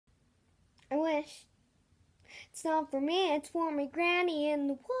wish. It's not for me, it's for my granny in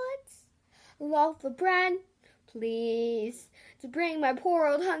the woods. A loaf of bread, please, to bring my poor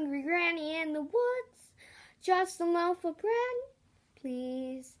old hungry granny in the woods. Just a loaf of bread,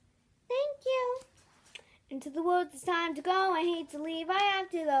 please. Thank you. Into the woods, it's time to go. I hate to leave, I have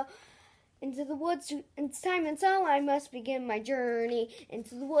to though. Into the woods, it's time, and so I must begin my journey.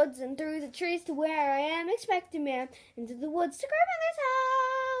 Into the woods and through the trees to where I am expecting man. Into the woods to grandmother's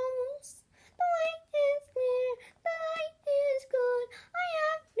house. The light is clear, the light is good. I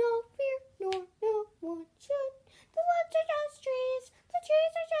have no fear, nor no one should. The woods are just trees, the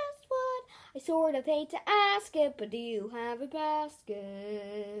trees are just wood. I sort of hate to ask it, but do you have a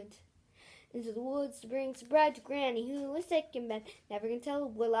basket? Into the woods to bring some bread to Granny, who is sick in bed. Never can tell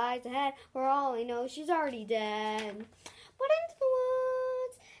what lies ahead, for all I know she's already dead. But into the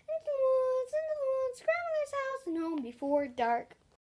woods, into the woods, into the woods, grandmother's house and home before dark.